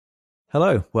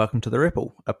Hello, welcome to The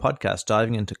REPL, a podcast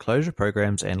diving into Clojure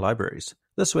programs and libraries.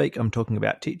 This week I'm talking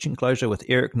about teaching Clojure with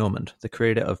Eric Normand, the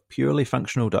creator of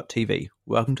purelyfunctional.tv.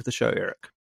 Welcome to the show, Eric.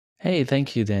 Hey,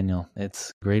 thank you, Daniel.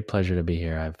 It's a great pleasure to be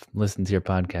here. I've listened to your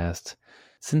podcast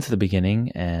since the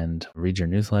beginning and read your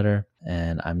newsletter,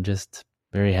 and I'm just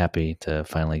very happy to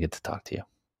finally get to talk to you.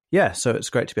 Yeah, so it's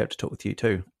great to be able to talk with you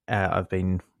too. I've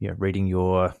been reading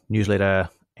your newsletter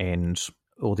and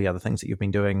all the other things that you've been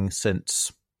doing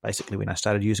since basically when I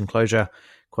started using Clojure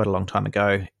quite a long time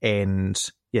ago. And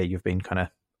yeah, you've been kind of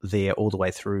there all the way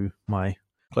through my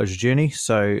Clojure journey.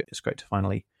 So it's great to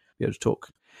finally be able to talk.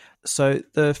 So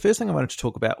the first thing I wanted to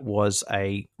talk about was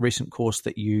a recent course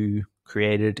that you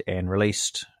created and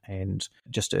released and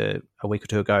just a week or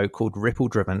two ago called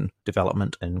REPL-Driven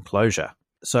Development in Clojure.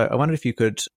 So I wondered if you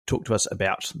could talk to us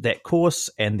about that course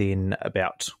and then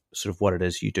about sort of what it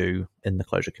is you do in the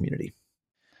Clojure community.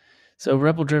 So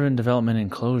REPL-Driven Development in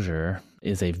Clojure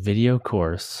is a video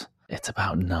course. It's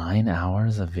about 9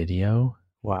 hours of video.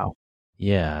 Wow.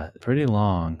 Yeah, pretty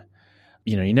long.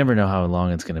 You never know how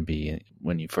long it's going to be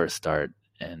when you first start,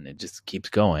 and it just keeps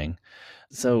going.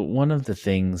 So one of the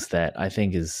things that I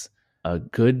think is a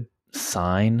good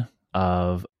sign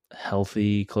of a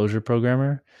healthy Clojure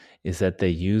programmer is that they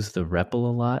use the REPL a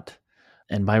lot.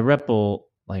 And by REPL,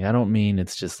 I don't mean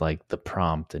it's just like the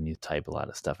prompt and you type a lot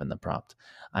of stuff in the prompt.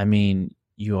 I mean,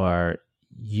 you are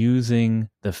using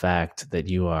the fact that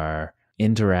you are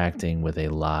interacting with a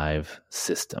live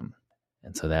system.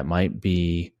 And so that might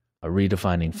be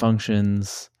redefining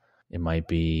functions. It might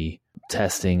be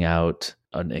testing out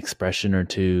an expression or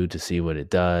two to see what it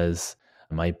does.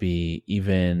 It might be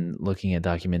even looking at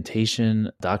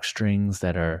documentation, doc strings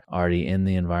that are already in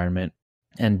the environment,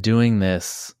 and doing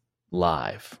this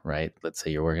live, right? Let's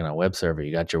say you're working on a web server.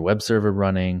 You got your web server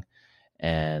running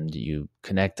and you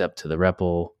connect up to the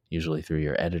REPL, usually through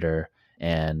your editor,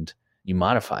 and you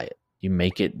modify it. You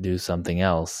make it do something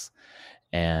else.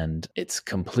 And it's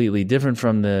completely different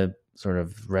from the sort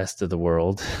of rest of the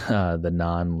world, the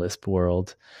non-Lisp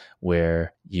world,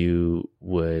 where you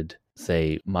would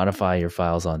say modify your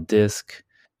files on disk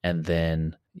and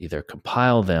then either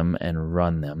compile them and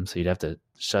run them. So you'd have to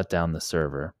shut down the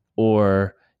server,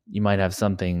 or you might have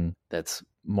something that's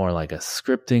more like a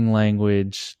scripting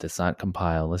language that's not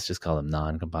compiled. Let's just call them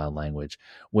non-compiled language,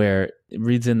 where it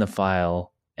reads in the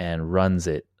file and runs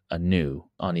it anew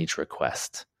on each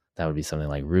request. That would be something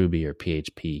like Ruby or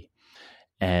PHP.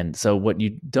 And so what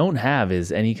you don't have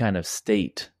is any kind of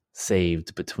state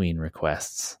saved between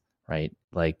requests, right?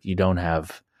 Like you don't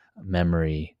have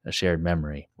memory, a shared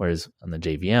memory. Whereas on the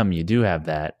JVM, you do have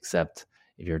that, except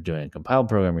if you're doing a compiled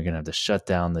program, you're going to have to shut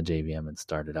down the JVM and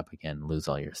start it up again and lose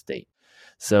all your state.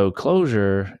 So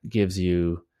Clojure gives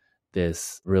you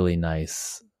this really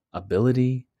nice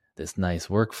ability, this nice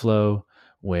workflow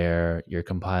where you're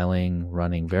compiling,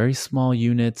 running very small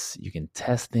units. You can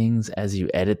test things as you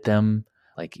edit them.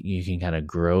 Like you can kind of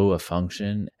grow a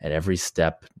function at every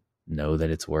step, know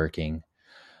that it's working.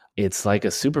 It's like a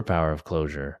superpower of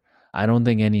Clojure. I don't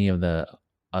think any of the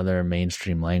other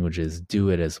mainstream languages do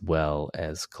it as well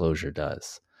as Clojure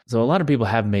does. So a lot of people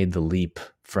have made the leap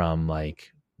from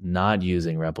not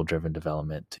using REPL-driven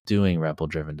development to doing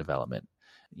REPL-driven development,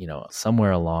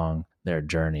 somewhere along their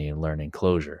journey learning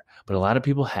Clojure. But a lot of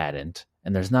people hadn't,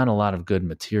 and there's not a lot of good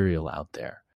material out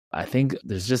there. I think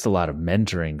there's just a lot of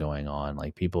mentoring going on.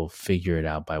 Like people figure it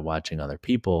out by watching other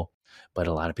people, but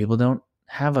a lot of people don't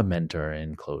have a mentor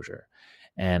in Clojure.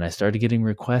 And I started getting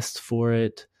requests for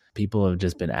it. People have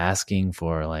just been asking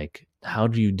for how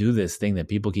do you do this thing that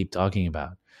people keep talking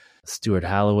about? Stuart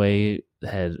Halloway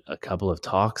had a couple of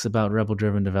talks about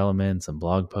REPL-driven development, some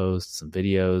blog posts, some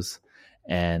videos,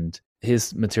 and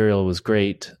his material was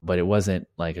great, but it wasn't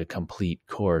like a complete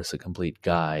course, a complete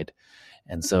guide.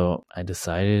 And so I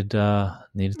decided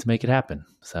needed to make it happen.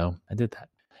 So I did that.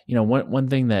 One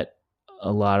thing that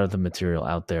a lot of the material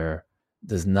out there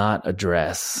does not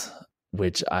address,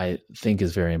 which I think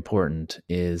is very important,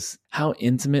 is how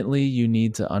intimately you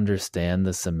need to understand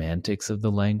the semantics of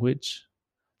the language.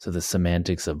 So the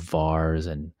semantics of vars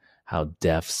and how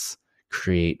defs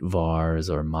create vars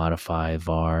or modify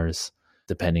vars,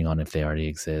 depending on if they already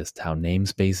exist, how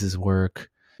namespaces work,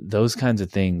 those kinds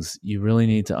of things. You really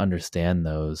need to understand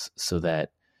those so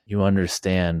that you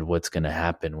understand what's going to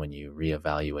happen when you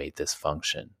reevaluate this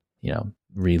function,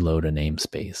 reload a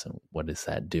namespace and what is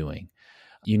that doing.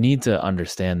 You need to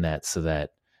understand that so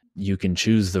that you can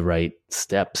choose the right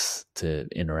steps to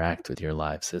interact with your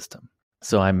live system.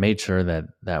 So I made sure that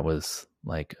that was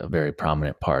a very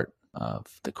prominent part of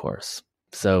the course.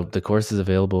 So the course is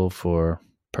available for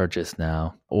purchase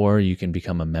now, or you can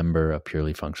become a member of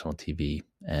Purely Functional TV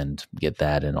and get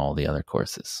that and all the other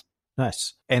courses.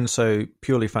 Nice. And so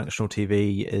Purely Functional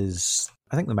TV is,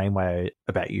 I think, the main way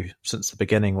about you since the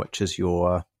beginning, which is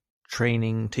your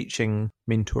training, teaching,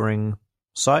 mentoring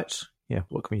site. Yeah,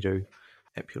 what can we do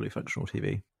at Purely Functional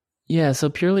TV? Yeah, so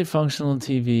Purely Functional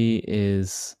TV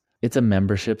it's a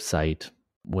membership site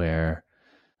where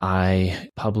I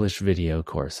publish video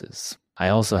courses. I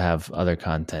also have other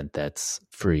content that's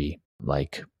free,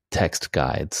 like text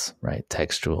guides, right?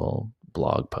 Textual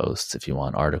blog posts, if you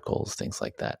want, articles, things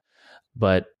like that.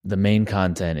 But the main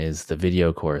content is the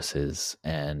video courses,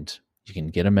 and you can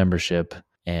get a membership,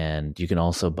 and you can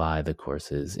also buy the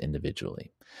courses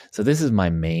individually. So this is my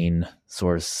main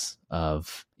source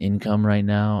of income right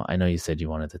now. I know you said you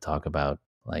wanted to talk about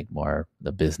like more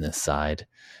the business side,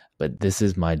 but this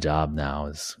is my job now,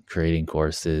 is creating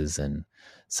courses and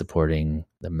supporting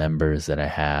the members that I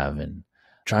have and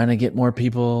trying to get more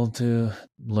people to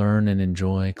learn and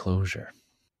enjoy Clojure.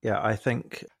 Yeah, I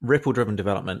think REPL-driven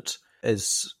development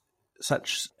is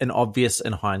such an obvious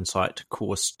in hindsight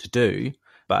course to do.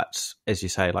 But as you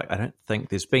say, like, I don't think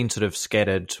there's been sort of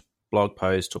scattered blog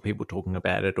posts or people talking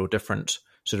about it or different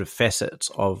sort of facets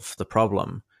of the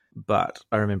problem. But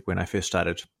I remember when I first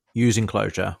started using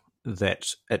Clojure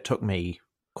that it took me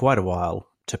quite a while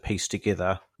to piece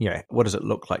together, what does it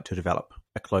look like to develop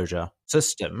a Clojure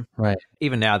system? Right.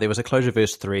 Even now, there was a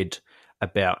Clojureverse thread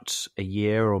about a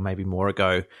year or maybe more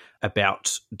ago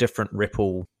about different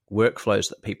REPL workflows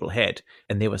that people had.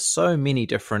 And there were so many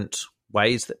different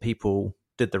ways that people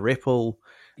did the REPL,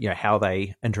 how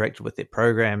they interacted with their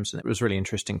programs. And it was really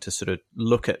interesting to sort of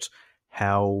look at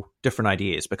how different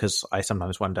ideas, because I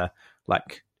sometimes wonder,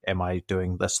 like, am I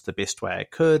doing this the best way I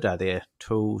could? Are there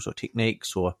tools or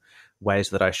techniques or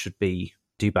ways that I should be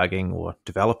debugging or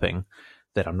developing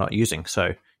that I'm not using?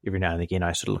 So every now and again,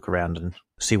 I sort of look around and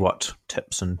see what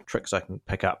tips and tricks I can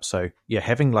pick up. So yeah,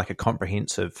 having like a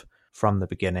comprehensive from the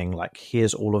beginning, like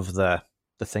here's all of the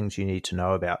things you need to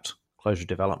know about Clojure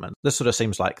development. This sort of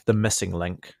seems like the missing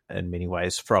link in many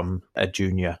ways from a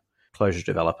junior Clojure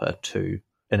developer to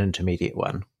an intermediate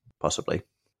one, possibly.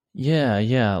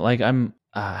 Yeah. Like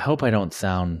I hope I don't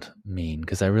sound mean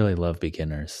because I really love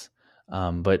beginners.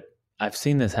 But I've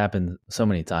seen this happen so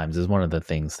many times. It's one of the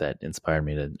things that inspired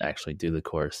me to actually do the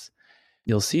course.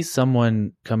 You'll see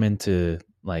someone come into,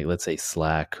 like, let's say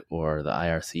Slack or the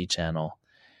IRC channel,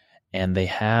 and they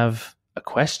have a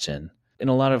question. In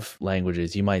a lot of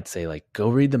languages, you might say, like, go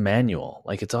read the manual.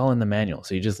 Like, it's all in the manual.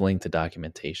 So you just link to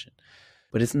documentation.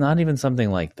 But it's not even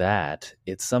something like that.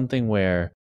 It's something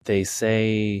where they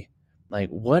say, like,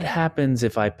 what happens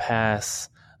if I pass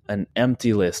an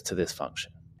empty list to this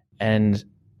function? And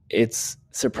it's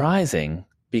surprising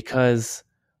because,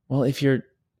 well, if you're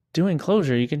doing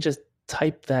Clojure, you can just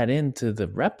type that into the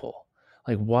REPL.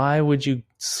 Like, why would you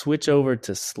switch over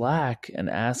to Slack and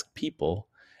ask people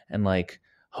and like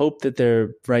hope that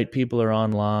the right people are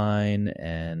online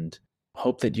and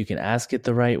hope that you can ask it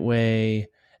the right way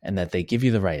and that they give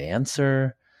you the right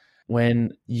answer,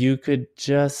 when you could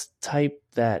just type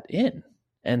that in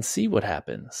and see what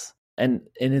happens? And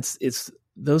it's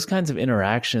those kinds of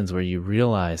interactions where you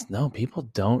realize, no, people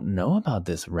don't know about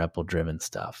this REPL-driven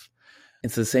stuff.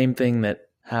 It's the same thing that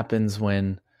happens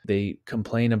when they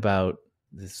complain about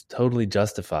this, totally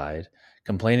justified,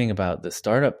 complaining about the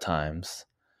startup times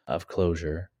of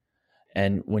Clojure.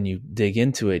 And when you dig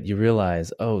into it, you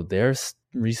realize, oh, they're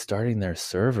restarting their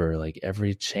server like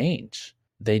every change.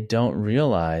 They don't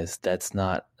realize that's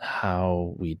not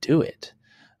how we do it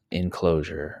in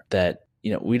Clojure. That,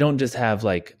 we don't just have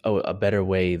like, a better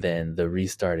way than the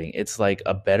restarting. It's like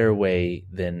a better way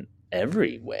than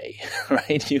every way,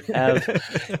 right?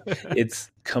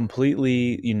 It's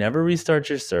completely, you never restart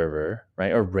your server,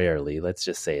 right? Or rarely. Let's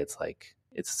just say it's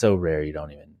so rare you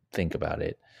don't even think about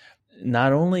it.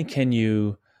 Not only can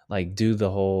you like do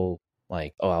the whole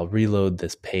like, oh, I'll reload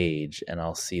this page and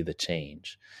I'll see the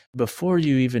change. Before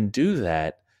you even do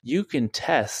that, you can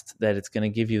test that it's going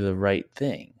to give you the right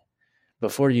thing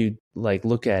before you like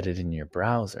look at it in your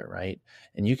browser, right?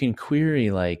 And you can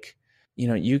query like,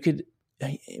 you could,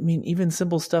 even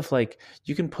simple stuff like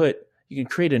you can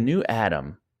create a new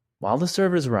atom while the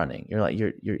server's running. You're like,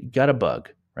 you got a bug,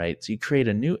 right? So you create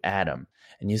a new atom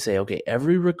and you say, okay,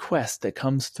 every request that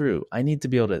comes through, I need to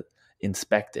be able to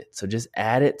inspect it. So just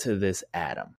add it to this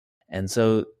atom. And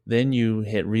so then you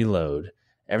hit reload.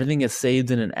 Everything is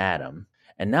saved in an atom.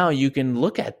 And now you can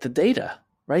look at the data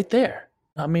right there.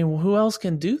 Who else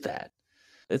can do that?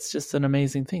 It's just an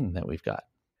amazing thing that we've got.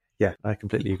 Yeah, I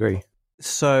completely agree.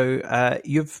 So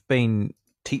you've been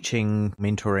teaching,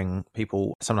 mentoring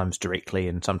people, sometimes directly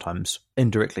and sometimes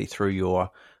indirectly through your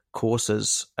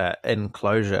courses in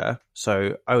Clojure.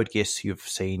 So I would guess you've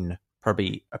seen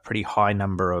probably a pretty high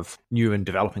number of new and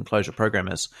developing Clojure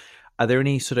programmers. Are there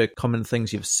any sort of common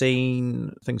things you've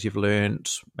seen, things you've learned,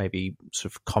 maybe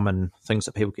sort of common things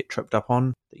that people get tripped up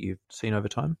on that you've seen over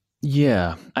time?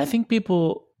 Yeah, I think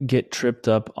people get tripped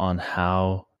up on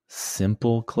how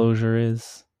simple Clojure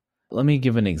is. Let me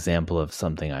give an example of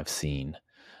something I've seen.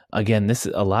 Again,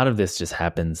 a lot of this just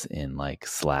happens in like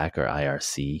Slack or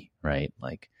IRC, right?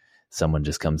 Like someone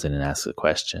just comes in and asks a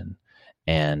question.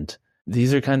 And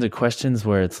these are kinds of questions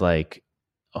where it's like,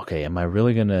 okay, am I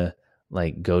really going to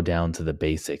like go down to the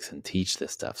basics and teach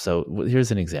this stuff? So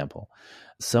here's an example.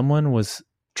 Someone was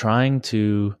trying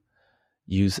to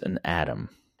use an atom,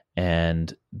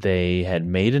 and they had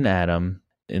made an atom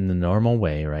in the normal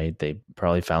way, right? They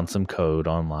probably found some code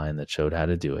online that showed how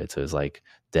to do it. So it was like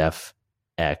def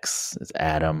X is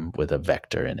atom with a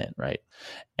vector in it, right?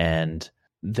 And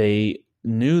they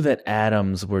knew that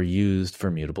atoms were used for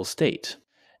mutable state,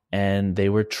 and they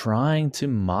were trying to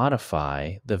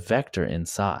modify the vector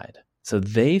inside. So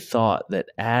they thought that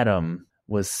atom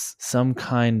was some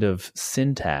kind of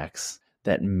syntax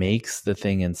that makes the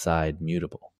thing inside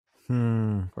mutable.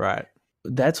 Right.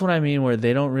 That's what I mean, where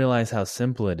they don't realize how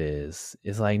simple it is.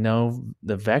 It's like, no,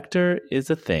 the vector is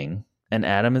a thing, and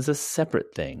atom is a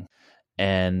separate thing.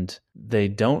 And they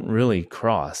don't really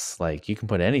cross. Like, you can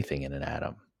put anything in an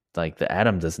atom. Like, the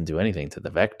atom doesn't do anything to the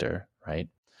vector, right?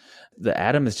 The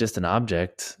atom is just an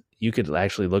object. You could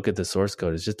actually look at the source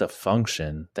code. It's just a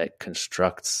function that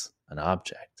constructs an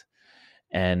object.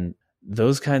 And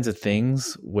those kinds of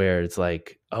things where it's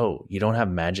like, oh, you don't have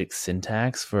magic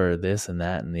syntax for this and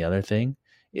that and the other thing.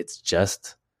 It's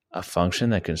just a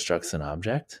function that constructs an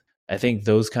object. I think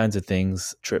those kinds of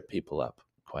things trip people up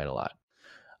quite a lot.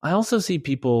 I also see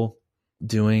people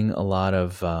doing a lot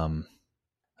of,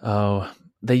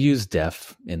 they use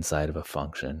def inside of a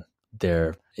function.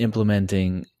 They're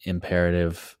implementing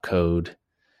imperative code.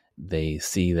 They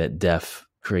see that def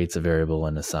creates a variable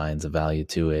and assigns a value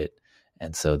to it.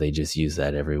 And so they just use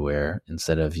that everywhere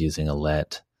instead of using a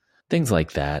let. Things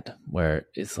like that, where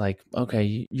it's like,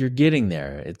 okay, you're getting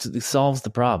there. It solves the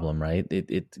problem, right?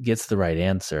 It gets the right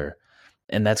answer.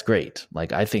 And that's great.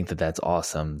 Like, I think that that's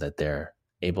awesome that they're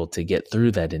able to get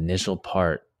through that initial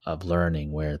part of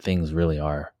learning where things really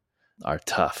are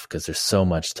tough because there's so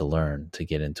much to learn to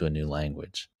get into a new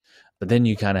language. But then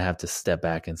you kind of have to step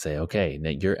back and say, okay,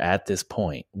 now you're at this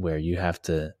point where you have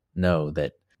to know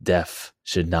that def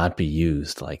should not be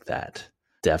used like that.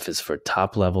 Def is for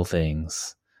top level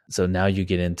things. So now you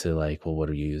get into like, well, what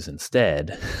do you use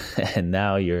instead? And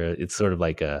now it's sort of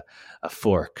like a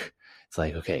fork. It's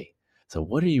like, okay, so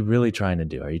what are you really trying to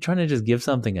do? Are you trying to just give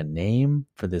something a name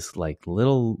for this like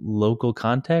little local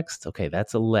context? Okay,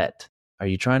 that's a let. Are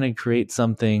you trying to create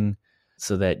something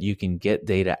so that you can get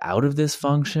data out of this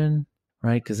function?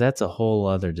 Right? Because that's a whole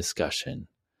other discussion.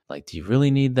 Like, do you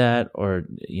really need that? Or,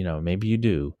 maybe you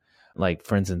do. Like,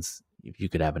 for instance, if you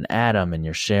could have an atom and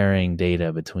you're sharing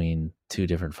data between two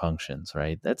different functions,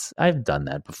 right? I've done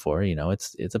that before,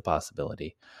 it's a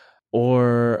possibility.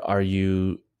 Or are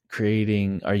you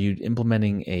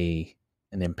implementing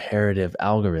an imperative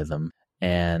algorithm,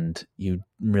 and you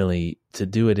really, to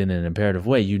do it in an imperative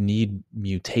way, you need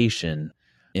mutation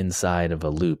inside of a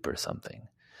loop or something.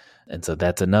 And so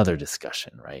that's another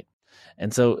discussion, right?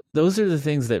 And so those are the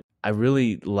things that I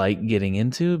really like getting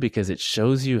into because it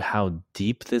shows you how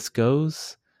deep this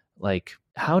goes. Like,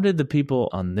 how did the people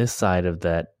on this side of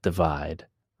that divide,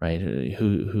 right,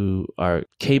 who are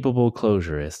capable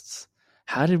Clojurists,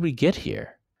 how did we get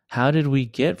here? How did we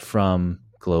get from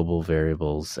global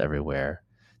variables everywhere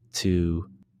to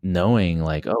knowing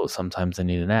like, oh, sometimes I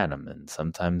need an atom and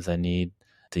sometimes I need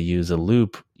to use a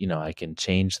loop. I can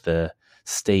change the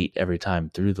state every time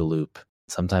through the loop.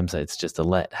 Sometimes it's just a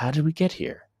let. How did we get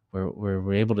here?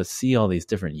 We're able to see all these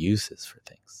different uses for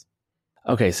things.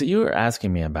 Okay, so you were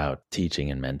asking me about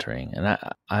teaching and mentoring, and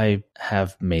I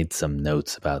have made some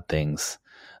notes about things.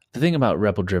 The thing about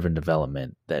REPL-driven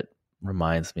development that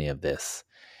reminds me of this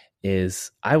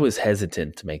is I was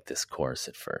hesitant to make this course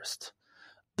at first.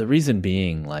 The reason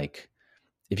being, like,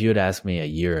 if you had asked me a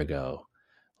year ago,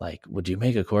 like, would you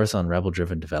make a course on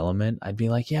REPL-driven development? I'd be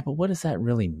like, yeah, but what does that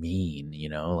really mean?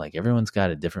 Like, everyone's got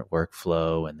a different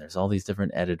workflow and there's all these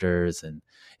different editors. And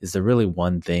is there really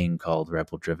one thing called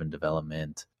REPL-driven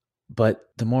development? But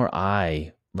the more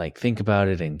I like think about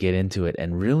it and get into it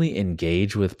and really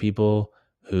engage with people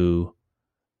who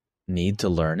need to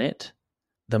learn it,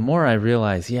 the more I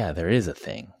realize, yeah, there is a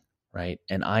thing, right?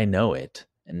 And I know it.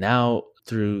 And now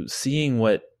through seeing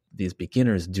what these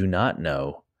beginners do not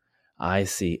know, I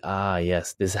see,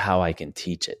 yes, this is how I can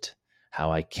teach it.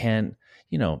 How I can,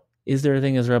 is there a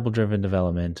thing as rebel-driven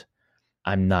development?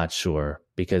 I'm not sure,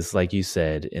 because like you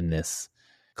said in this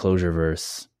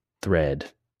Clojureverse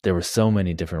thread, there were so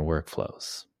many different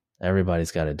workflows.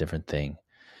 Everybody's got a different thing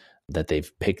that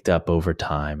they've picked up over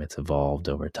time. It's evolved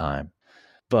over time.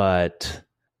 But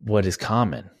what is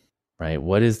common, right?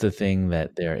 What is the thing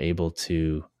that they're able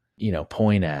to,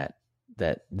 point at,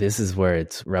 that this is where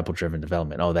it's REPL-driven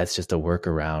development? Oh, that's just a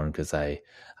workaround because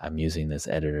I'm using this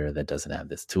editor that doesn't have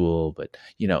this tool. But,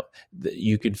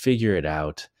 you could figure it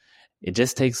out. It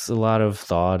just takes a lot of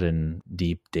thought and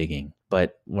deep digging.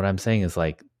 But what I'm saying is,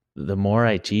 like, the more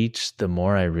I teach, the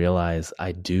more I realize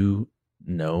I do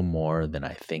know more than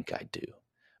I think I do,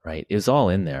 right? It was all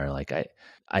in there. Like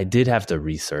I did have to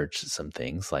research some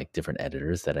things, like different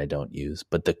editors that I don't use,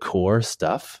 but the core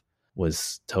stuff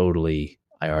was totally,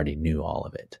 I already knew all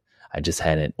of it. I just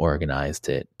hadn't organized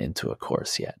it into a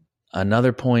course yet.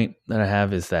 Another point that I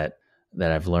have is that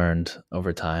I've learned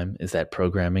over time is that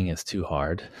programming is too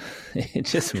hard. It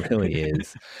just really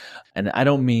is. And I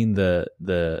don't mean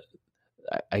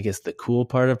I guess the cool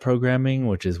part of programming,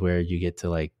 which is where you get to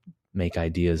like make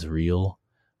ideas real,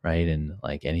 right? And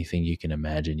like anything you can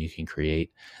imagine, you can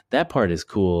create. That part is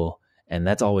cool, and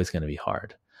that's always going to be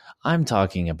hard. I'm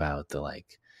talking about the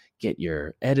like, get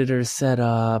your editor set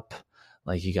up,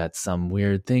 like you got some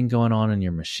weird thing going on in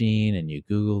your machine and you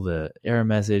Google the error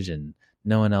message and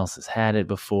no one else has had it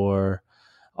before.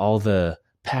 All the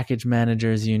package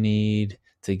managers you need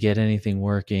to get anything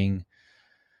working.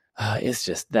 It's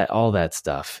just that all that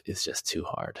stuff is just too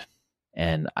hard.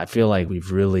 And I feel like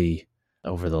we've really,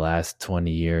 over the last 20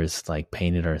 years, like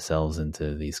painted ourselves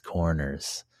into these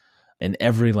corners in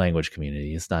every language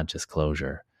community. It's not just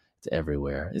Clojure. It's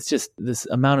everywhere. It's just this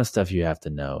amount of stuff you have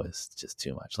to know is just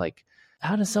too much. Like,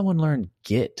 how does someone learn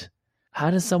Git?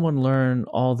 How does someone learn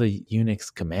all the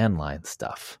Unix command line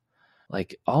stuff?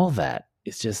 Like, all that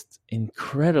is just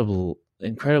incredibly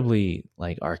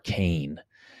like arcane.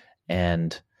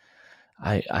 And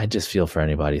I just feel for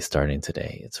anybody starting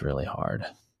today, it's really hard.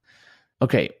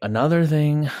 Okay, another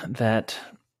thing that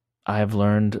I've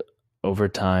learned over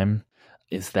time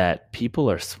is that people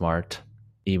are smart,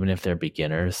 even if they're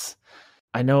beginners.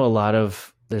 I know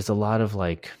there's a lot of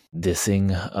like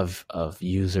dissing of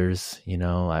users.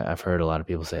 I've heard a lot of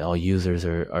people say, oh, users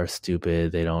are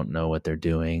stupid. They don't know what they're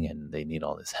doing and they need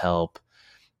all this help.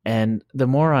 And the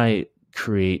more I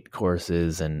create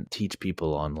courses and teach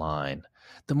people online,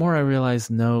 the more I realize,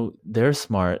 no, they're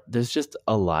smart. There's just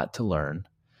a lot to learn.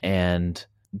 And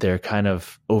they're kind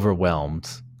of overwhelmed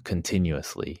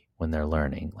continuously when they're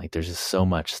learning. Like there's just so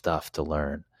much stuff to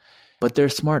learn. But they're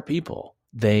smart people.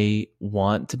 They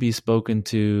want to be spoken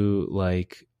to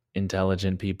like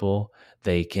intelligent people.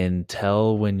 They can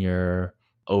tell when you're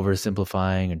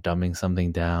oversimplifying or dumbing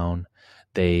something down.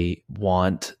 They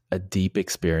want a deep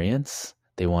experience.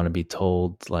 They want to be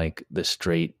told like the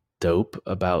straight dope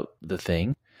about the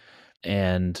thing.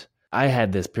 And I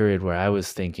had this period where I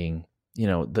was thinking,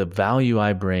 the value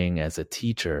I bring as a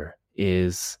teacher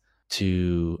is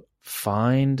to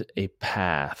find a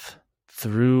path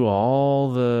through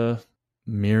all the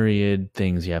myriad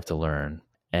things you have to learn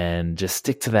and just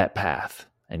stick to that path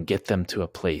and get them to a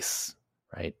place,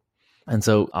 right? And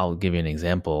so I'll give you an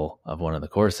example of one of the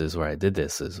courses where I did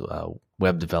this is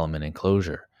web development in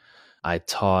Clojure. I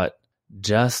taught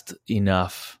just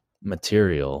enough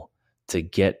material to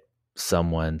get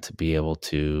someone to be able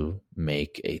to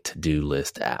make a to-do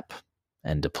list app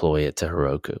and deploy it to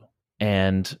Heroku.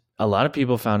 And a lot of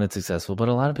people found it successful, but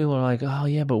a lot of people are like, oh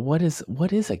yeah, but what is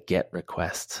a GET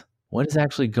request? What is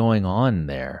actually going on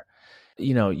there?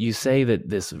 You say that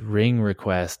this ring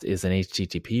request is an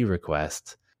HTTP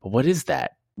request, but what is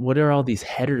that? What are all these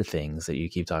header things that you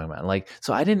keep talking about? Like,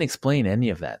 so I didn't explain any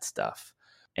of that stuff.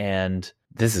 And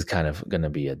this is kind of going to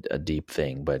be a deep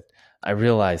thing, but I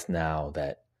realize now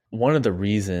that one of the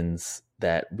reasons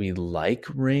that we like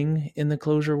Ring in the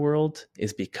Clojure world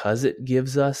is because it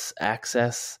gives us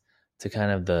access to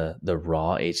kind of the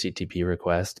raw HTTP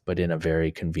request, but in a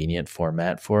very convenient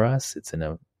format for us. It's in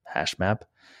a hash map.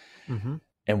 Mm-hmm.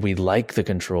 And we like the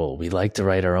control. We like to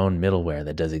write our own middleware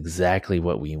that does exactly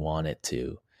what we want it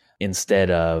to, instead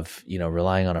of,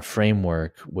 relying on a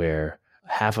framework where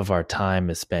half of our time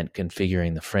is spent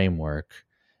configuring the framework.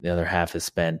 The other half is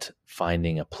spent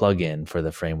finding a plugin for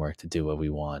the framework to do what we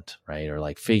want, right? Or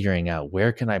like figuring out,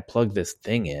 where can I plug this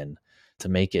thing in to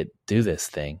make it do this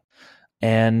thing?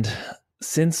 And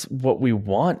since what we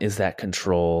want is that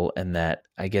control and that,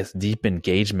 I guess, deep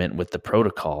engagement with the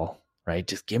protocol, right?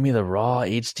 Just give me the raw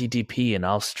HTTP and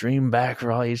I'll stream back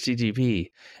raw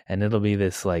HTTP. And it'll be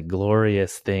this like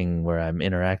glorious thing where I'm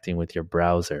interacting with your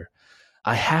browser.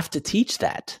 I have to teach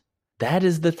that. That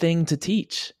is the thing to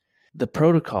teach. The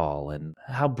protocol and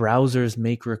how browsers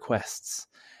make requests.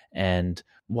 And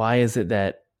why is it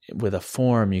that with a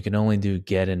form you can only do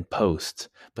get and post,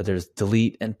 but there's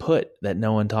delete and put that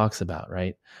no one talks about,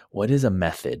 right? What is a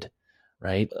method?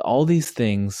 Right? All these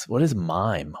things. What is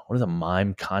MIME? What is a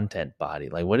MIME content body?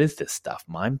 Like, what is this stuff?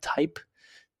 MIME type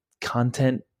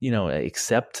content,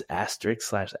 accept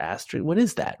asterisk / asterisk. What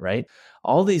is that, right?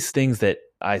 All these things that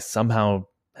I somehow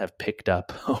have picked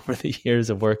up over the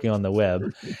years of working on the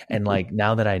web. And like,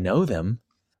 now that I know them,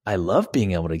 I love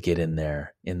being able to get in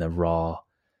there in the raw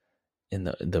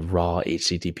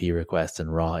HTTP request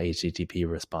and raw HTTP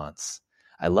response.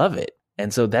 I love it.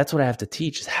 And so that's what I have to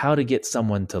teach, is how to get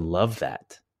someone to love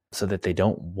that so that they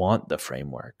don't want the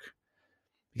framework.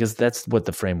 Because that's what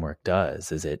the framework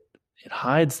does, is it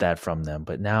hides that from them,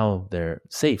 but now they're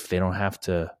safe. They don't have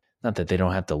to, not that they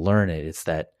don't have to learn it, it's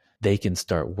that they can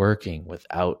start working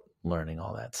without learning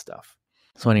all that stuff.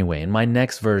 So anyway, in my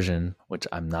next version, which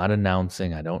I'm not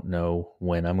announcing, I don't know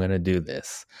when I'm going to do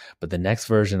this, but the next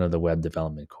version of the web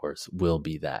development course will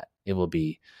be that. It will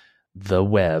be the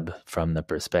web from the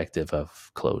perspective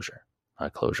of Clojure, a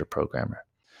Clojure programmer.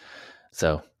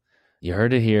 So you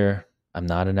heard it here. I'm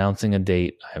not announcing a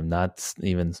date. I have not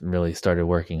even really started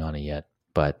working on it yet,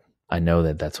 but I know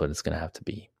that that's what it's going to have to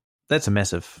be. That's a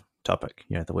massive topic.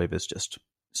 The web is just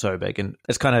so big, and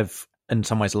it's kind of in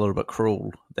some ways a little bit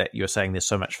cruel that you're saying there's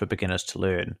so much for beginners to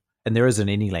learn, and there is in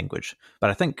any language. But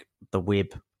I think the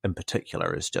web in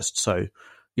particular is just so,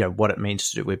 what it means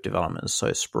to do web development is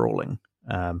so sprawling.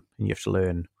 And you have to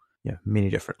learn many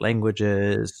different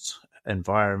languages,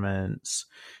 environments,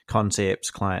 concepts,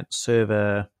 client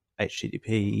server,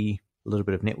 HTTP, a little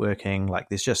bit of networking. Like,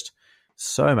 there's just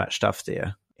so much stuff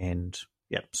there. And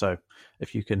so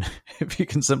if you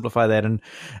can simplify that and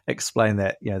explain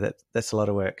that, that's a lot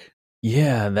of work.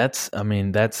 Yeah, that's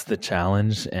the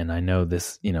challenge. And I know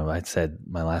this, I said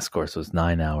my last course was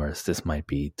 9 hours. This might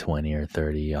be 20 or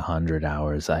 30, 100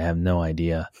 hours. I have no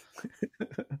idea.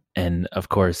 And of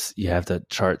course, you have to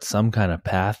chart some kind of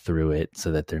path through it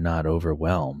so that they're not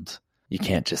overwhelmed. You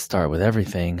can't just start with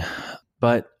everything.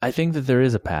 But I think that there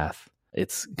is a path.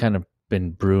 It's kind of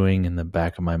been brewing in the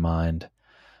back of my mind.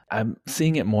 I'm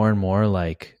seeing it more and more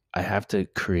like I have to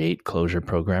create Clojure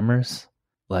programmers.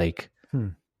 Like,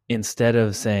 instead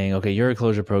of saying, okay, you're a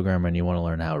Clojure programmer and you want to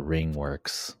learn how Ring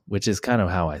works, which is kind of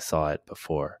how I saw it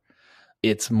before.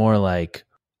 It's more like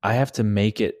I have to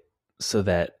make it so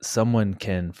that someone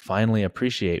can finally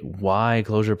appreciate why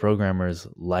Clojure programmers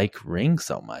like Ring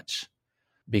so much.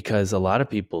 Because a lot of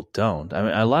people don't. I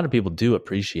mean, a lot of people do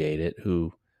appreciate it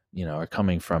who, are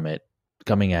coming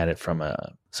at it from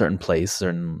a certain place,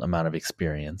 certain amount of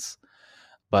experience.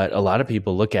 But a lot of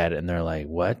people look at it and they're like,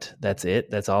 what? That's it?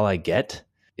 That's all I get?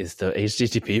 Is the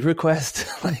HTTP request?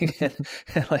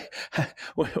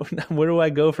 Where do I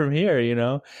go from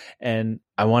here, And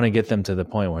I want to get them to the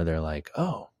point where they're like,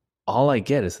 oh, all I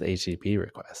get is the HTTP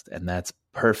request. And that's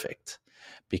perfect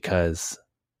because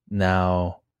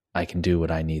now I can do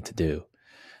what I need to do.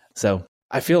 So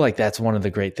I feel like that's one of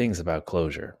the great things about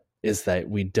Clojure is that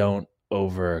we don't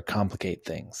overcomplicate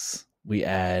things. We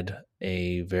add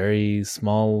a very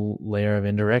small layer of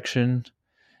indirection,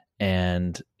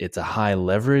 and it's a high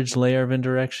leverage layer of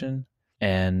indirection.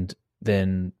 And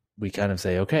then we kind of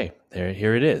say, okay,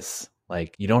 here it is.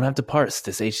 Like, you don't have to parse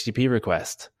this HTTP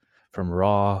request from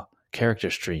raw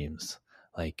character streams.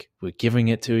 Like, we're giving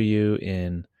it to you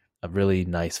in a really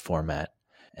nice format.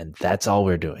 And that's all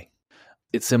we're doing.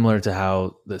 It's similar to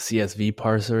how the CSV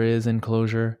parser is in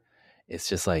Clojure. It's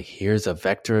just like, here's a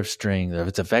vector of strings, or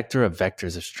it's a vector of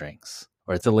vectors of strings,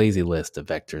 or it's a lazy list of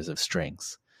vectors of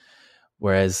strings.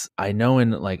 Whereas I know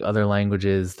in like other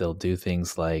languages, they'll do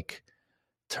things like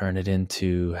turn it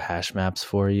into hash maps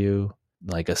for you,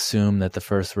 like assume that the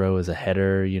first row is a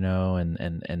header,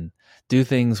 and do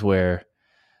things where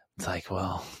it's like,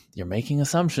 well, you're making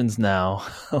assumptions now.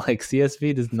 Like,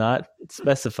 CSV does not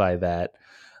specify that.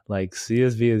 Like,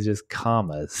 CSV is just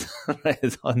commas, right?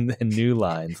 It's on the new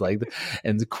lines,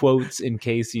 and quotes in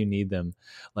case you need them.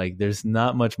 Like, there's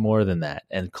not much more than that.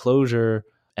 And Clojure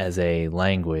as a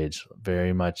language,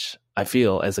 very much, I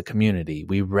feel, as a community,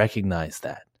 we recognize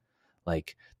that.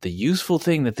 Like, the useful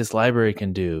thing that this library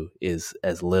can do is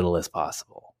as little as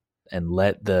possible, and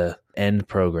let the end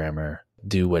programmer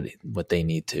do what they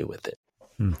need to with it.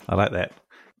 I like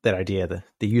that idea.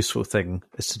 The useful thing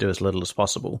is to do as little as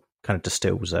possible. Kind of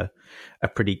distills a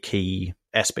pretty key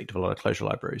aspect of a lot of Clojure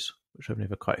libraries, which I've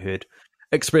never quite heard.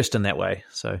 expressed in that way.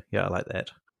 So yeah, I like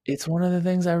that. It's one of the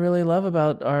things I really love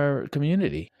about our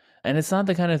community. And it's not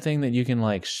the kind of thing that you can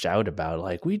like shout about,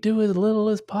 like, we do as little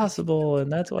as possible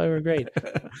and that's why we're great.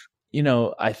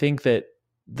 I think that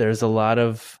there's a lot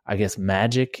of, I guess,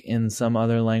 magic in some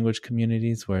other language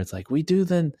communities where it's like, we do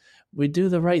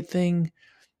the right thing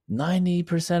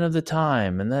 90% of the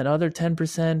time, and that other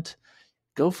 10%,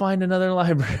 go find another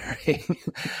library.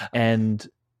 And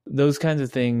those kinds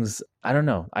of things, I don't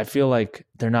know. I feel like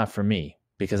they're not for me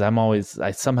because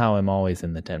I somehow am always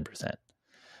in the 10%.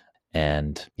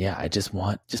 And yeah, I just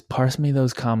parse me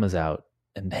those commas out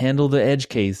and handle the edge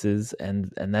cases,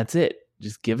 and that's it.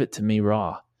 Just give it to me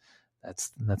raw.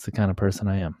 That's the kind of person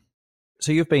I am.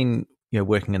 So you've been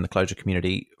working in the Clojure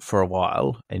community for a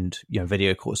while, and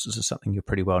video courses is something you're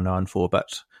pretty well known for.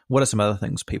 But what are some other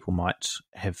things people might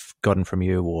have gotten from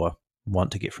you or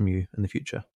want to get from you in the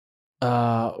future?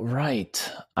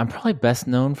 Right. I'm probably best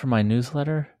known for my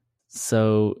newsletter.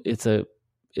 So it's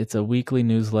a weekly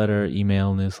newsletter,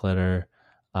 email newsletter,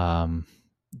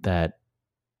 that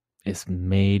is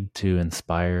made to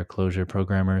inspire Clojure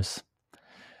programmers.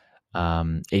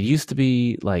 It used to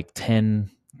be like 10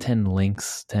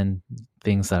 links, 10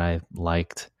 things that I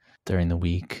liked during the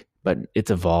week, but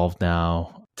it's evolved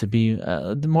now to be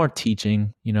more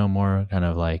teaching, more kind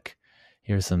of like,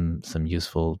 here's some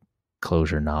useful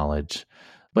Clojure knowledge.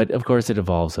 But of course it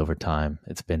evolves over time.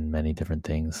 It's been many different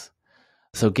things.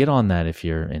 So get on that if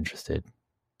you're interested.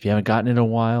 If you haven't gotten it in a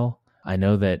while, I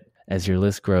know that as your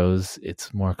list grows,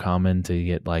 it's more common to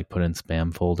get like put in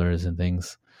spam folders and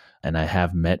things. And I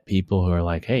have met people who are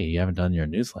like, hey, you haven't done your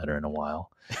newsletter in a while.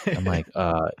 I'm like,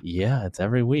 yeah, it's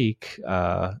every week.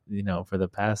 For the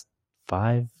past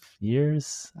 5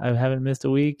 years, I haven't missed a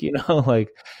week,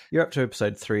 like. You're up to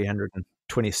episode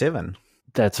 327.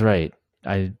 That's right.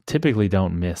 I typically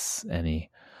don't miss any.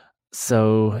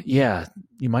 So yeah,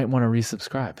 you might want to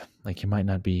resubscribe. Like you might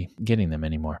not be getting them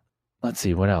anymore. Let's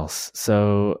see what else.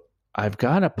 So I've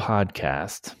got a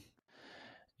podcast,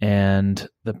 and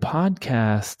the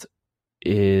podcast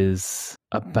is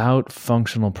about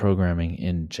functional programming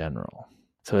in general.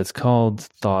 So it's called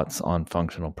Thoughts on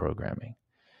Functional Programming.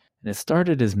 And it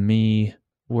started as me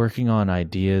working on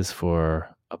ideas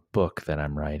for a book that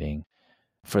I'm writing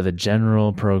for the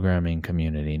general programming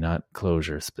community, not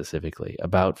Clojure specifically,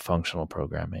 about functional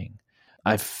programming.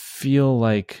 I feel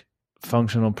like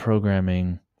functional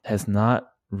programming has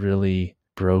not really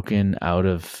broken out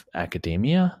of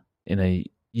academia in a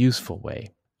useful way.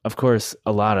 Of course,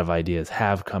 a lot of ideas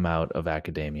have come out of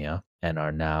academia and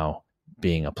are now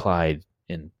being applied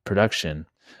in production,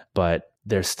 but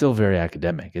they're still very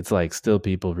academic. It's like still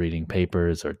people reading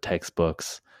papers or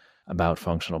textbooks about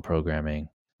functional programming.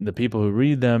 The people who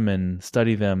read them and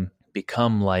study them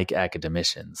become like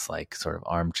academicians, like sort of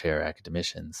armchair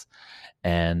academicians.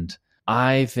 And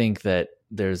I think that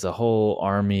there's a whole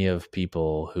army of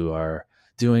people who are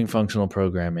doing functional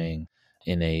programming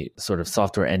in a sort of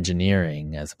software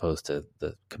engineering as opposed to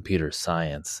the computer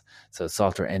science. So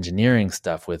software engineering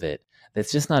stuff with it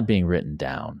that's just not being written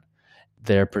down.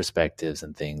 Their perspectives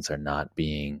and things are not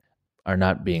being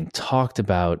talked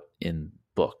about in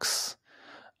books.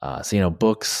 So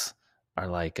books are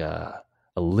like a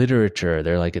literature.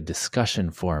 They're like a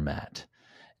discussion format.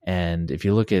 And if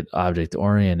you look at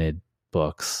object-oriented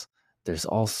books, there's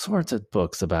all sorts of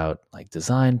books about like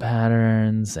design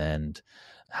patterns and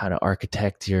how to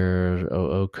architect your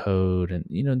OO code. And,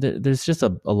 there's just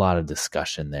a lot of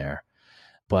discussion there.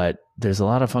 But there's a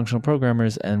lot of functional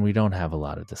programmers, and we don't have a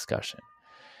lot of discussion.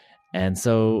 And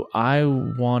so I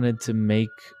wanted to make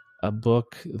a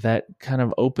book that kind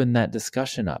of opened that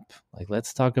discussion up. Like,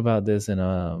 let's talk about this in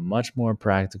a much more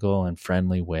practical and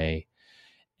friendly way,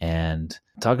 and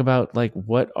talk about like,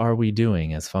 what are we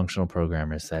doing as functional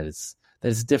programmers that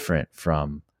is different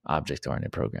from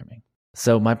object-oriented programming.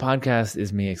 So my podcast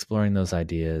is me exploring those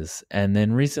ideas. And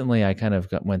then recently I kind of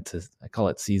I call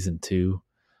it season 2,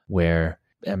 where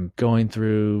I'm going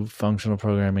through functional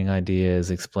programming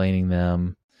ideas, explaining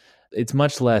them. It's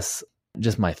much less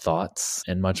just my thoughts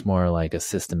and much more like a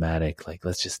systematic, like,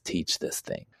 let's just teach this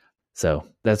thing. So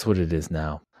that's what it is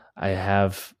now. I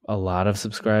have a lot of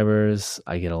subscribers.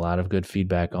 I get a lot of good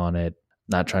feedback on it.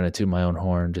 Not trying to toot my own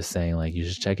horn, just saying like, you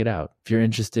should check it out. If you're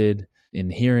interested in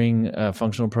hearing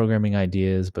functional programming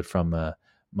ideas, but from a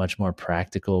much more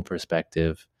practical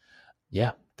perspective,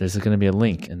 yeah, there's going to be a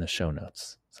link in the show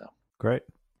notes. So great.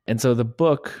 And so the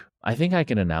book, I think I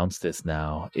can announce this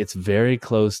now. It's very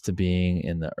close to being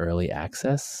in the early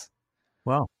access.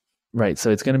 Wow. Right.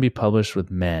 So it's going to be published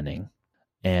with Manning.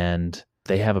 And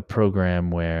they have a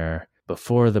program where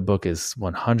before the book is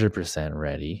 100%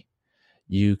 ready,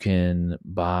 you can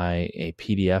buy a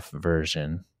PDF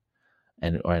version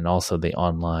and also the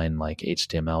online like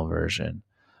HTML version.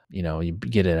 You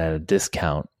get it at a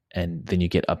discount, and then you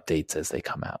get updates as they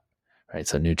come out, right?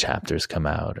 So new chapters come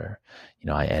out, or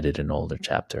I edit an older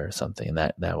chapter or something, and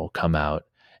that will come out,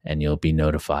 and you'll be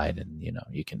notified, and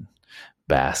you can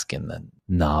bask in the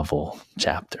novel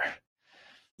chapter.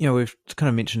 We've kind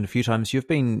of mentioned a few times you've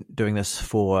been doing this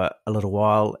for a little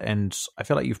while, and I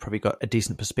feel like you've probably got a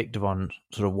decent perspective on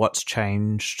sort of what's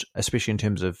changed, especially in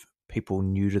terms of people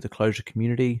new to the Clojure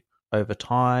community over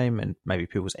time, and maybe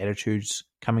people's attitudes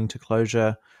coming to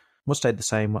Clojure. What stayed the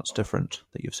same? What's different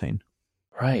that you've seen?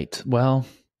 Right. Well,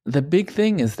 the big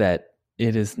thing is that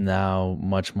it is now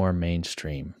much more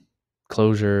mainstream.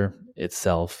 Clojure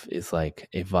itself is like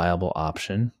a viable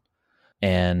option.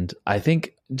 And I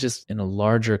think just in a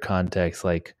larger context,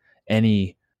 like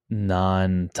any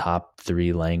non-top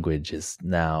 3 language is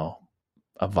now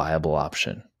a viable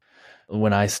option.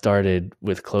 When I started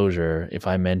with Clojure, if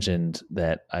I mentioned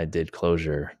that I did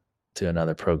Clojure to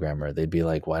another programmer, they'd be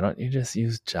like, why don't you just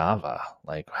use Java?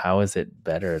 Like, how is it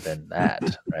better than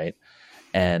that? Right.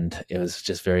 And it was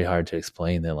just very hard to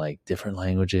explain that like different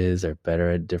languages are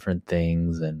better at different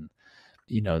things. And,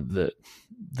 the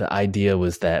idea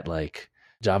was that like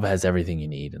Java has everything you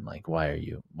need. And like, why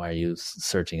are you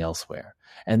searching elsewhere?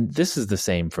 And this is the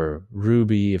same for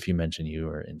Ruby. If you mention you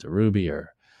were into Ruby,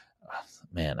 or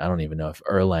man, I don't even know if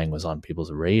Erlang was on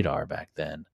people's radar back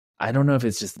then. I don't know if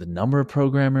it's just the number of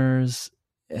programmers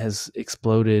has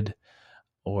exploded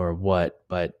or what,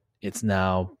 but it's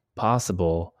now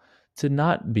possible to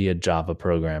not be a Java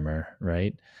programmer,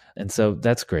 right? And so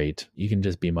that's great. You can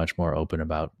just be much more open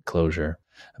about Clojure,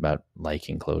 about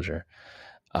liking Clojure.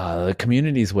 The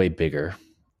community is way bigger,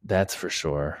 that's for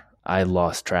sure. I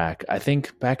lost track. I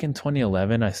think back in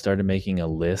 2011, I started making a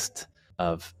list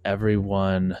of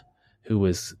everyone who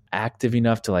was active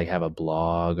enough to like have a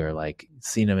blog or like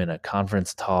seen them in a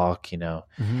conference talk,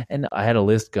 Mm-hmm. And I had a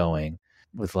list going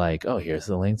with like, oh, here's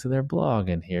the link to their blog,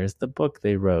 and here's the book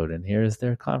they wrote, and here's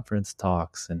their conference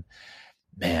talks. And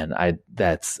man,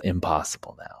 that's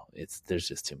impossible now. There's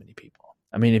just too many people.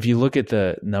 I mean, if you look at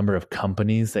the number of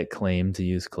companies that claim to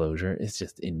use Clojure, it's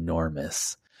just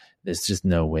enormous. There's just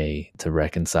no way to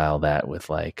reconcile that with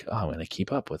like, oh, I'm going to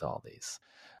keep up with all these.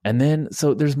 And then,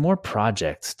 so there's more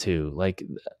projects too. Like,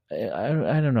 I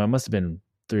don't know, it must have been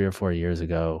 3 or 4 years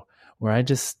ago where I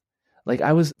just, like,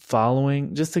 I was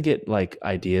following, just to get like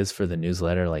ideas for the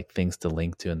newsletter, like things to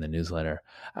link to in the newsletter.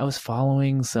 I was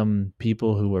following some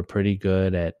people who were pretty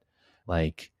good at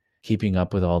like keeping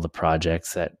up with all the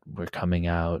projects that were coming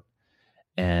out.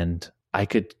 And I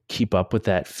could keep up with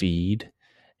that feed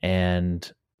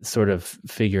and sort of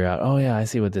figure out, oh yeah, I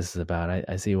see what this is about.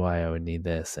 I see why I would need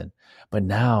this. But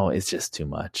now it's just too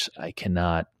much. I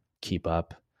cannot keep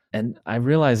up. And I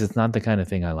realize it's not the kind of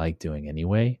thing I like doing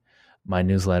anyway. My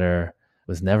newsletter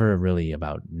was never really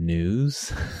about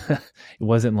news. It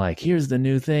wasn't like, here's the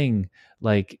new thing,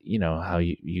 like, how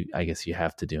you I guess you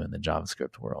have to do in the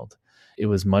JavaScript world. It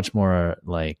was much more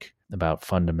like about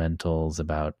fundamentals,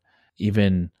 about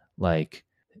even like,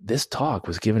 this talk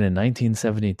was given in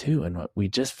 1972 and we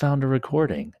just found a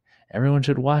recording. Everyone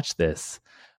should watch this.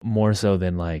 More so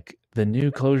than like, the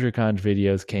new ClojureCon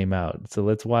videos came out, so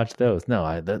let's watch those.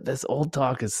 No, this old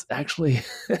talk is actually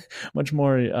much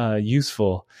more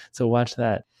useful, so watch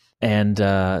that. And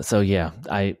so yeah,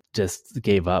 I just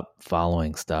gave up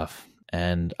following stuff.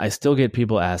 And I still get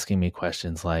people asking me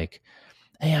questions like,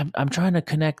 hey, I'm trying to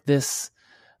connect this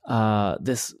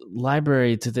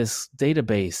library to this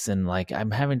database, and like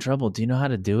I'm having trouble. Do you know how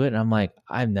to do it? And I'm like,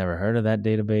 I've never heard of that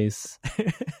database.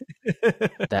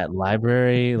 That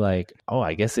library, like, oh,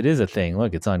 I guess it is a thing.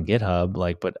 Look, it's on GitHub,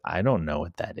 like, but I don't know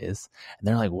what that is. And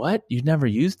they're like, what? You've never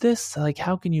used this? Like,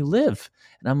 how can you live?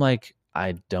 And I'm like,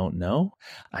 I don't know.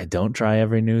 I don't try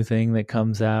every new thing that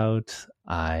comes out.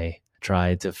 I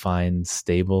try to find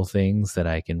stable things that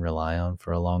I can rely on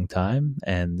for a long time.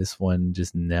 And this one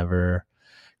just never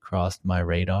crossed my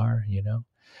radar,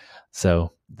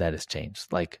 So that has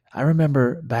changed. Like, I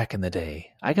remember back in the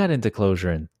day, I got into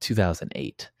Clojure in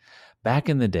 2008. Back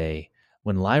in the day,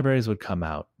 when libraries would come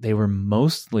out, they were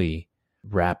mostly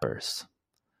wrappers.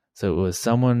 So it was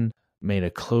someone made a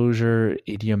Clojure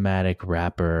idiomatic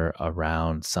wrapper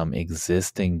around some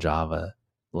existing Java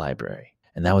library.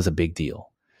 And that was a big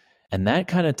deal. And that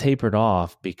kind of tapered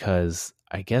off because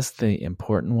I guess the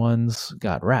important ones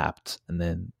got wrapped, and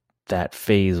then that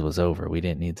phase was over. We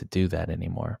didn't need to do that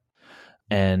anymore.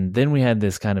 And then we had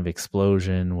this kind of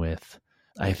explosion with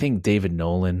I think David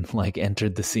Nolan like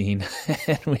entered the scene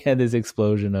and we had this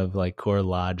explosion of like core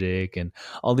logic and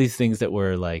all these things that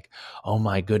were like, oh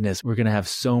my goodness, we're going to have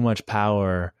so much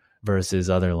power versus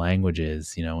other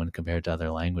languages, when compared to other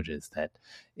languages, that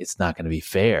it's not going to be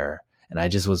fair. And I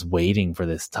just was waiting for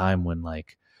this time when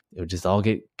like it would just all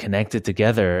get connected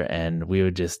together and we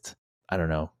would just, I don't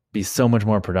know, be so much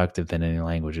more productive than any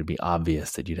language. It'd be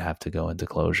obvious that you'd have to go into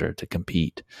Clojure to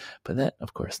compete. But that,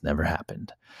 of course, never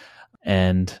happened.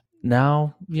 And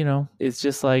now, it's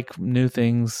just like new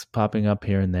things popping up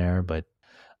here and there, but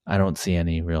I don't see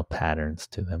any real patterns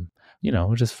to them,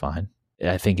 which is fine.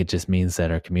 I think it just means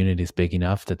that our community is big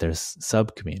enough that there's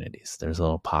sub-communities, there's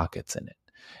little pockets in it,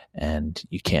 and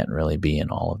you can't really be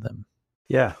in all of them.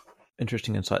 Yeah,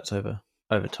 interesting insights over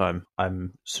time.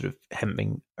 I'm sort of haven't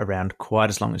been around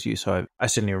quite as long as you, so I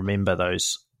certainly remember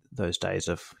those days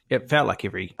of, it felt like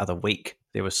every other week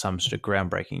there was some sort of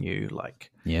groundbreaking new,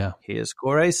 like, here's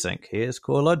core async, here's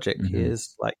core logic,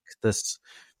 here's like this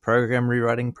program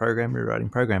rewriting.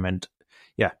 And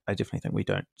yeah, I definitely think we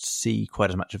don't see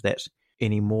quite as much of that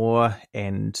anymore.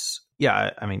 And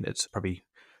yeah, I mean, it's probably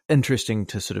interesting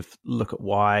to sort of look at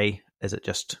why. Is it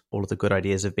just all of the good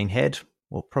ideas have been had?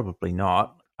 Well, probably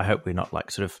not. I hope we're not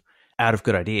like sort of out of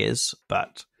good ideas,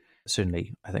 but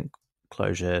certainly I think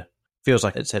Clojure feels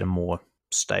like it's at a more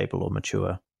stable or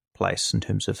mature place in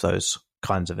terms of those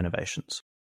kinds of innovations.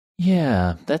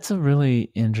 Yeah, that's a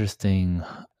really interesting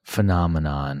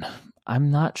phenomenon.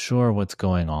 I'm not sure what's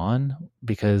going on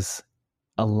because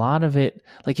a lot of it,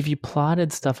 like if you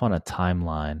plotted stuff on a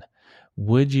timeline,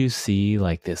 would you see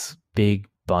like this big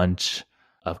bunch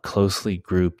of closely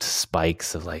grouped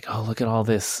spikes of like, oh, look at all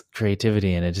this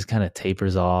creativity, and it just kind of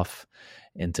tapers off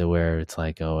into where it's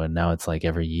like, oh, and now it's like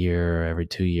every year or every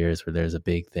 2 years where there's a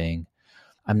big thing.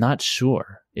 I'm not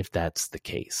sure if that's the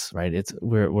case, right?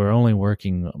 We're only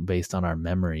working based on our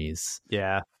memories.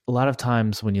 Yeah. A lot of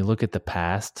times when you look at the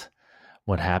past,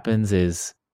 what happens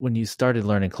is when you started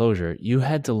learning Clojure, you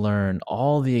had to learn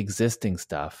all the existing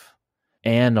stuff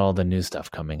and all the new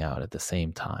stuff coming out at the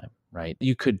same time, right?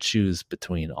 You could choose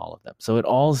between all of them. So it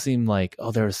all seemed like,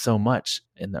 oh, there was so much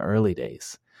in the early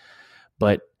days.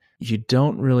 But you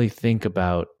don't really think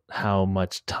about how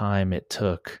much time it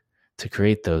took to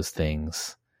create those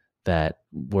things that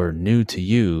were new to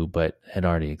you but had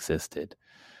already existed.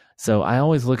 So I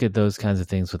always look at those kinds of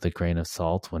things with a grain of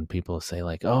salt when people say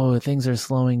like, oh, things are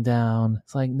slowing down.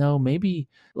 It's like, no, maybe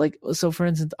like, so for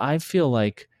instance, I feel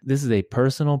like this is a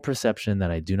personal perception that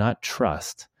I do not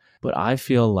trust, but I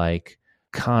feel like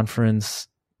conference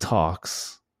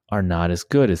talks are not as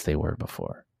good as they were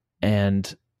before.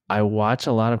 And I watch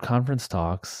a lot of conference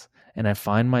talks and I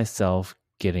find myself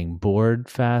getting bored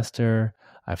faster.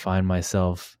 I find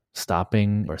myself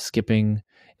stopping or skipping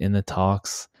in the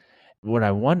talks. What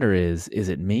I wonder is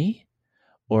it me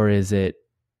or is it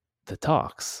the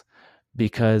talks?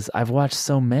 Because I've watched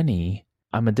so many,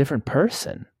 I'm a different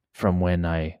person from when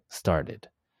I started.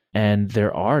 And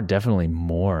there are definitely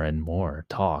more and more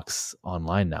talks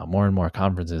online now. More and more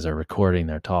conferences are recording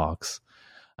their talks,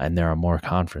 and there are more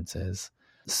conferences.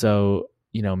 So,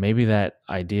 maybe that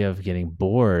idea of getting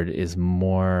bored is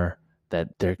more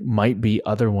that there might be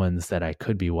other ones that I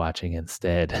could be watching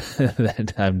instead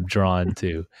that I'm drawn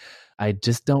to. I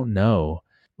just don't know.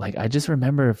 Like, I just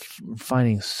remember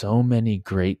finding so many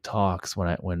great talks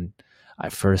when I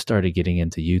first started getting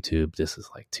into YouTube. This was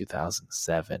like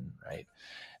 2007, right?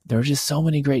 There were just so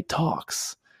many great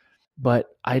talks. But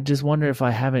I just wonder if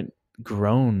I haven't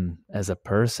grown as a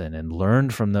person and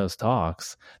learned from those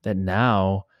talks, that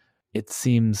now it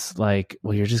seems like,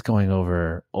 well, you're just going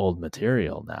over old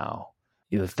material now.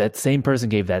 If that same person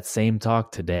gave that same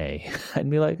talk today, I'd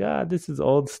be like, this is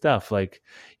old stuff. Like,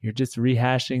 you're just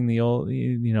rehashing the old,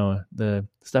 the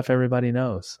stuff everybody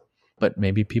knows. But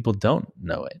maybe people don't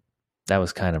know it. That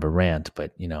was kind of a rant,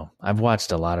 but, I've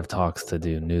watched a lot of talks to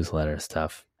do newsletter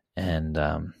stuff. And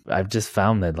I've just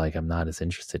found that like I'm not as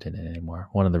interested in it anymore.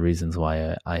 One of the reasons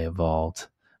why I evolved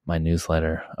my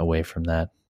newsletter away from that.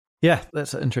 Yeah,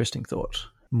 that's an interesting thought.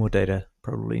 More data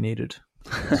probably needed.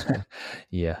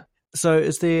 Yeah. So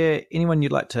is there anyone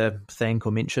you'd like to thank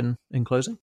or mention in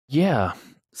closing? Yeah.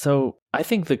 So I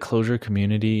think the Clojure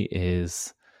community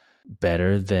is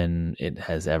better than it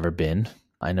has ever been.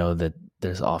 I know that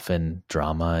there's often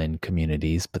drama in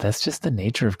communities, but that's just the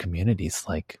nature of communities.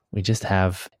 Like, we just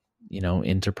have,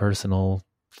 interpersonal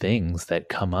things that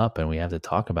come up and we have to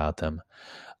talk about them.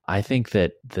 I think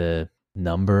that the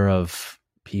number of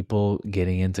people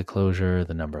getting into Clojure,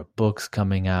 the number of books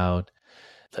coming out,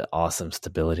 the awesome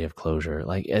stability of Clojure,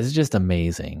 like, it's just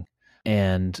amazing.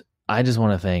 And I just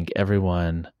want to thank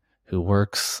everyone who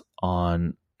works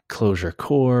on Clojure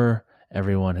core,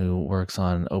 everyone who works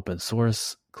on open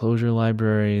source Clojure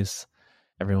libraries,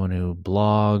 everyone who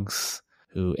blogs,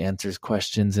 who answers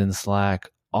questions in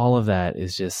Slack. All of that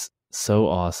is just so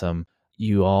awesome.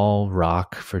 You all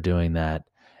rock for doing that.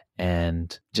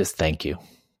 And just thank you.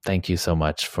 Thank you so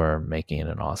much for making it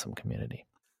an awesome community.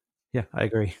 Yeah, I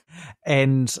agree.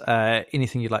 And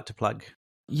anything you'd like to plug?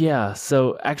 Yeah,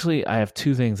 so actually, I have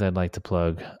two things I'd like to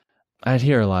plug. I'd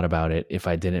hear a lot about it if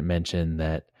I didn't mention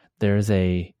that there's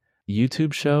a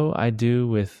YouTube show I do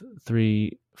with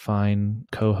three fine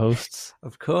co-hosts.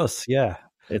 Of course, yeah.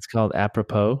 It's called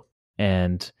Apropos,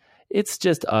 and it's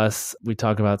just us. We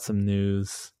talk about some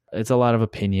news. It's a lot of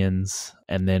opinions,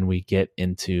 and then we get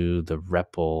into the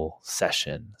REPL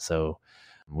session. So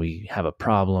we have a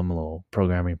problem, a little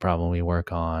programming problem we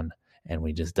work on, and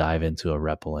we just dive into a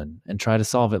REPL and try to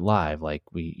solve it live. Like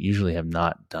we usually have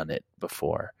not done it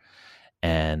before.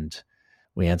 And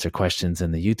we answer questions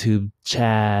in the YouTube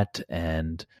chat,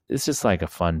 and it's just like a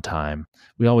fun time.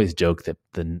 We always joke that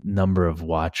the number of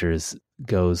watchers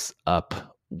goes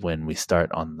up when we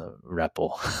start on the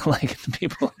REPL. Like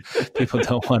people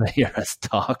don't want to hear us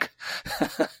talk.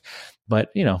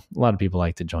 But, a lot of people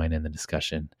like to join in the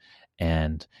discussion,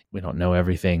 and we don't know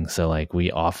everything. So like we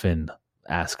often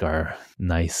ask our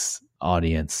nice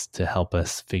audience to help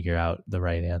us figure out the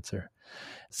right answer.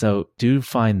 So do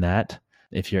find that.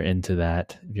 If you're into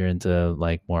that, if you're into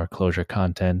like more Clojure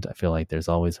content, I feel like there's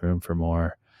always room for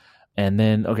more. And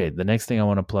then, okay, the next thing I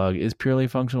want to plug is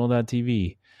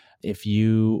purelyfunctional.tv. If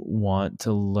you want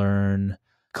to learn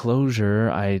Clojure,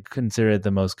 I consider it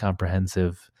the most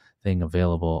comprehensive thing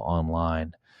available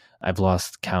online. I've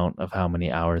lost count of how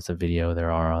many hours of video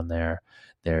there are on there.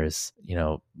 There's,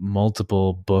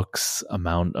 multiple books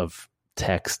amount of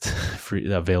text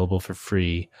available for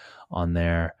free on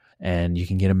there. And you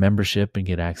can get a membership and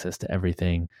get access to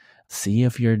everything. See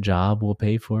if your job will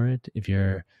pay for it. If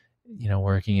you're,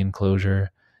 working in Clojure,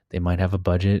 they might have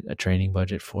a training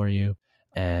budget for you.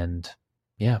 And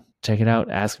yeah, check it out.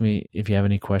 Ask me if you have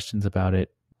any questions about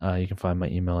it. You can find my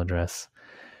email address,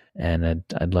 and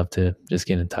I'd love to just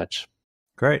get in touch.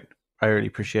 Great. I really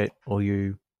appreciate all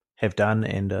you have done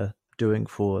and doing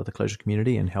for the Clojure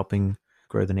community and helping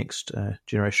grow the next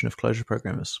generation of Clojure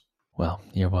programmers. Well,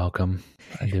 you're welcome.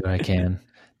 I do what I can.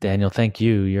 Daniel, thank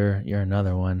you. You're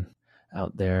another one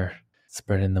out there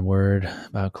spreading the word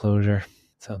about Clojure.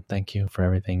 So thank you for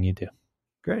everything you do.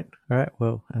 Great. All right.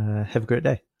 Well, have a great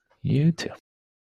day. You too.